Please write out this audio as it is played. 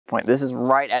point. This is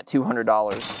right at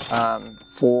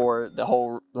 $200 for the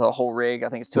whole rig. I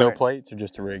think it's 200. No plates or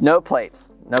just a rig? No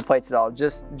plates at all.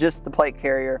 Just the plate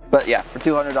carrier. But yeah, for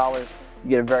 $200, you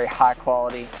get a very high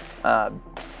quality,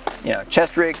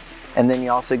 chest rig, and then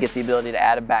you also get the ability to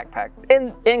add a backpack.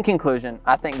 In conclusion,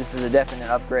 I think this is a definite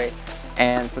upgrade.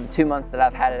 And for the 2 months that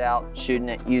I've had it out, shooting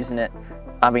it, using it,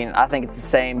 I mean, I think it's the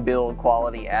same build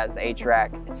quality as the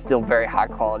H-Rack. It's still very high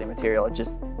quality material. It's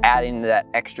just adding that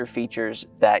extra features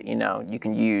that, you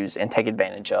can use and take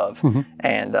advantage of.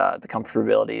 And the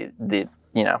comfortability, the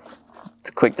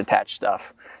quick detach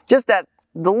stuff. Just the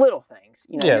little things.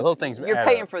 Little things. You're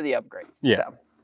paying for the upgrades. Yeah. So.